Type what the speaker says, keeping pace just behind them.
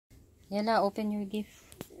Yala, open your gift.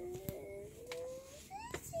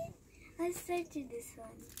 I'll start with this one.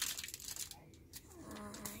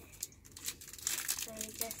 So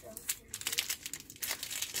you just open this.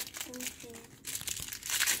 Okay.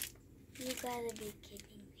 You gotta be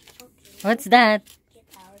kidding me. Okay. What's that? Get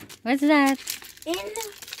out. What's that?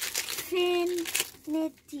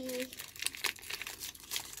 Infinity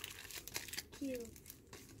cube.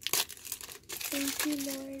 Thank you,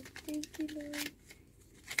 Lord. Thank you, Lord.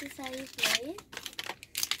 Is this how you play it?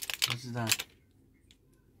 What's that?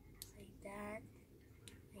 Like that.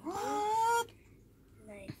 Like What?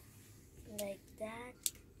 this. Like that.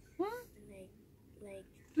 What? Like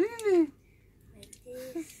Mm. like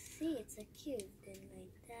this. See, it's a cube. Then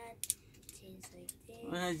like that. Change like this.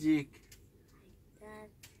 Magic. Like that.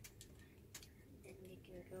 Then you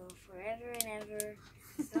can go forever and ever.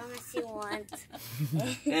 As long as you want.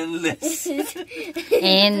 Endless.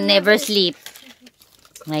 And never sleep.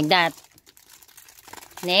 Like that.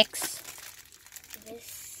 Next.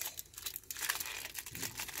 This.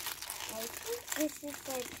 I think this is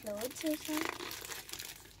like clothes or something.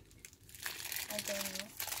 I don't know.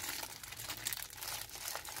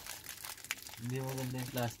 Hindi maganda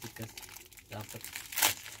yung plastic kasi. Dapat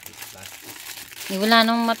plastic. Wala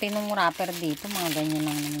nang matinong wrapper dito. Mga ganyan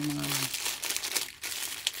lang naman mga...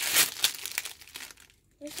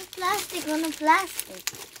 There's a plastic on a plastic.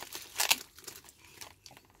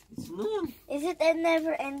 It's noon. Is it a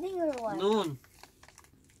never ending or what? Noon.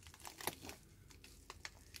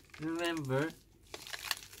 Remember?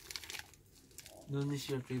 Noon is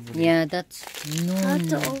your favorite. Yeah, that's How noon.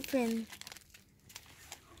 to open?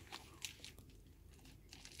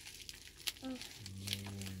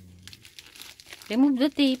 Remove the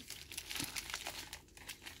tape.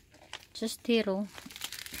 Just zero.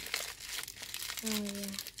 Oh yeah.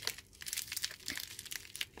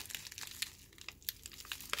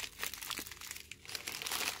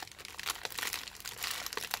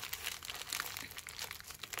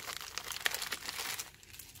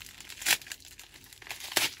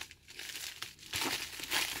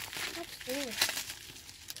 What's this?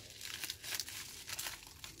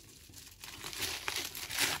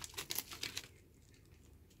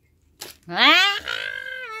 Ah!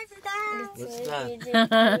 What's that?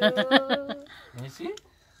 Can you see?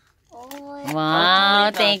 Oh my Wow, How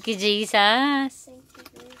to play thank you, Jesus. Thank you,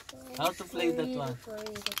 Jesus. How to play that one?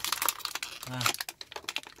 Ah.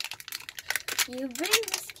 You bring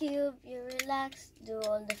this cube, you relax, do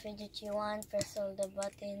all the fidget you want, press all the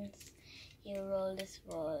buttons, you roll this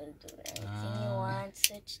ball, do anything you want,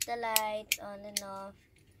 switch the lights on and off.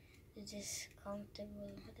 You're just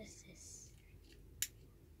comfortable. What is this?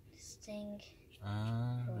 This thing. Go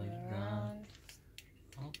Like that. around.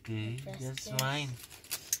 Okay, Press that's this. fine.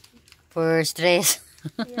 For stress.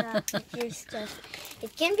 Yeah, it is just.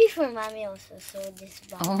 It can be for mommy also. So this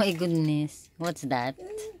box. Oh my goodness. What's that?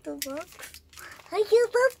 The box. Thank you,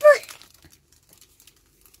 Papa.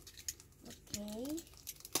 Okay.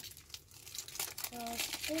 So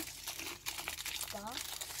this box.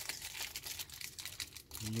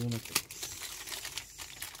 Lunatic.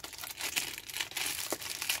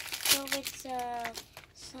 So it's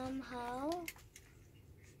somehow.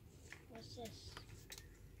 What's this?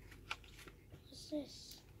 What's this?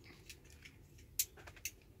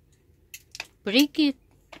 Break it.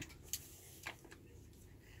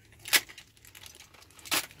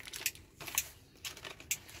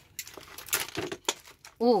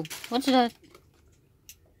 Oh, what's that?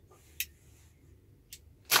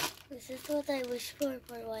 This is what I wish for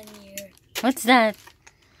 1 year. What's that?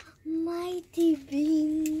 Mighty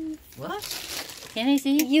bean. What? Can I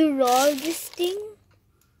see? You roll this thing,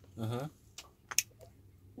 Uh-huh.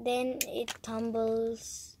 then it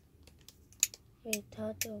tumbles. Wait,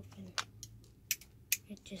 how to open?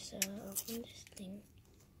 I just open this thing.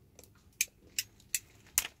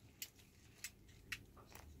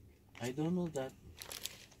 I don't know that.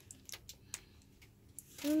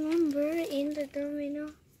 Remember in the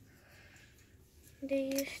domino,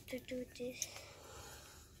 they used to do this.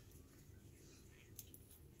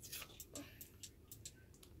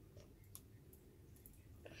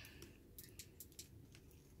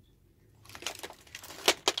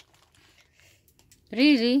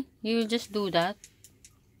 Really? You just do that?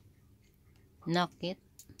 Knock it?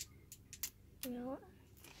 No.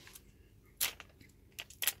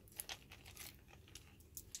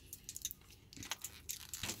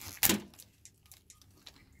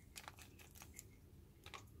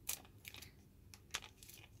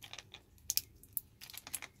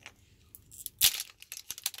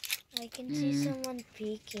 I can see someone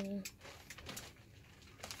peeking.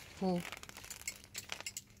 Who?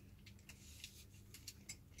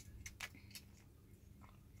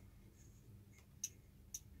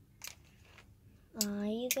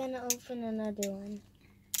 gonna open another one.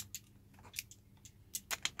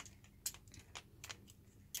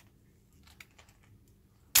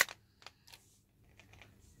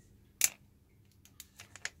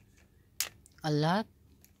 A lot?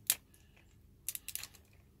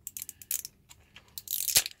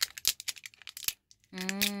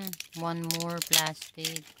 One more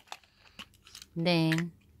plastic.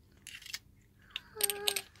 Then,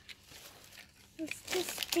 It's this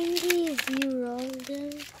thingy if you roll them.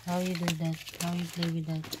 how you do that? How you play with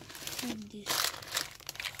that? Like this.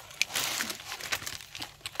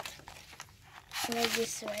 Like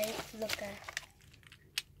this, right? Look at.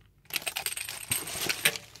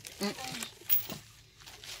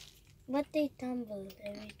 But they tumble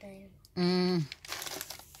every time.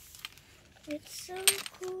 It's so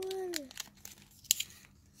cool.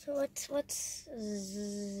 So what's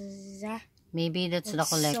that? Maybe that's the It's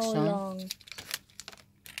so collection. long.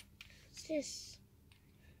 What's this?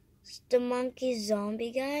 It's the monkey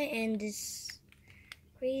zombie guy and this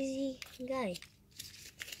crazy guy.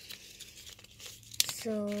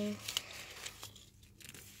 So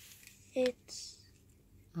it's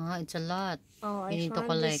It's a lot. oh, You I need to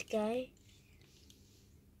found this collect. guy.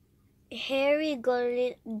 Hairy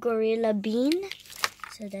Gorilla Bean.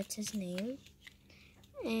 So that's his name.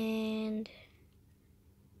 And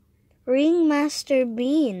Ringmaster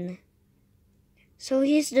Bean. So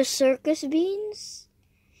he's the circus beans.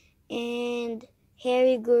 And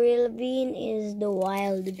Hairy Gorilla Bean is the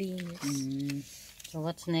wild beans. So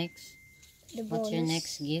what's next? The What's your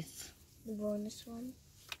next gift? The bonus one.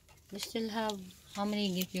 You still have, how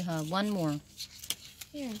many gifts you have? One more.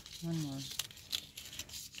 Yeah. One more.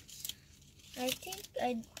 I think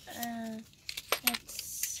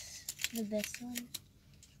that's the best one.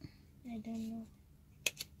 I don't know.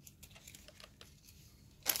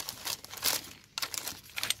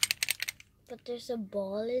 But there's a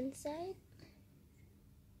ball inside.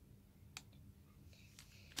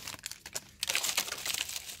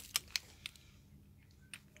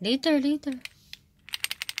 Later.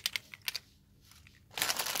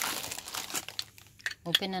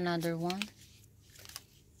 Open another one.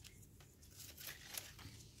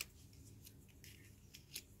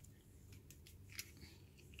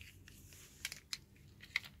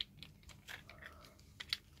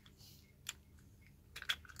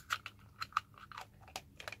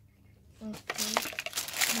 Okay.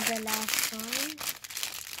 And the last one.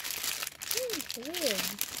 Weird.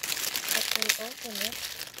 But we'll open it.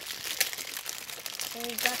 So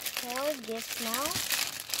we got 4 gifts now.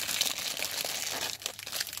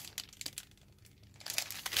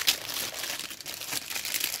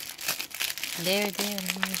 There.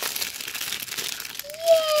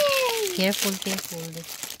 Yay! Careful.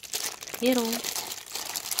 Hero.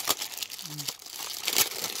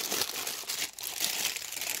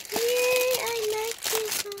 Yay! I like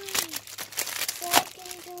this one. So I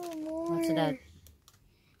can do more. What's that?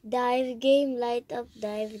 Dive game, light up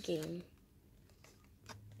dive game.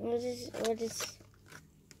 What is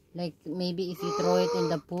Like maybe if you throw it in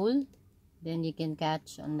the pool, then you can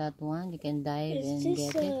catch on that one. You can dive is and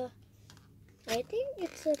this get it. I think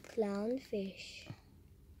it's a clownfish.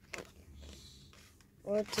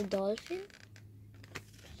 Or it's a dolphin?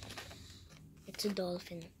 It's a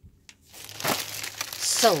dolphin.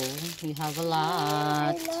 So, you have a I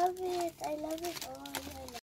lot. love it. I love it all.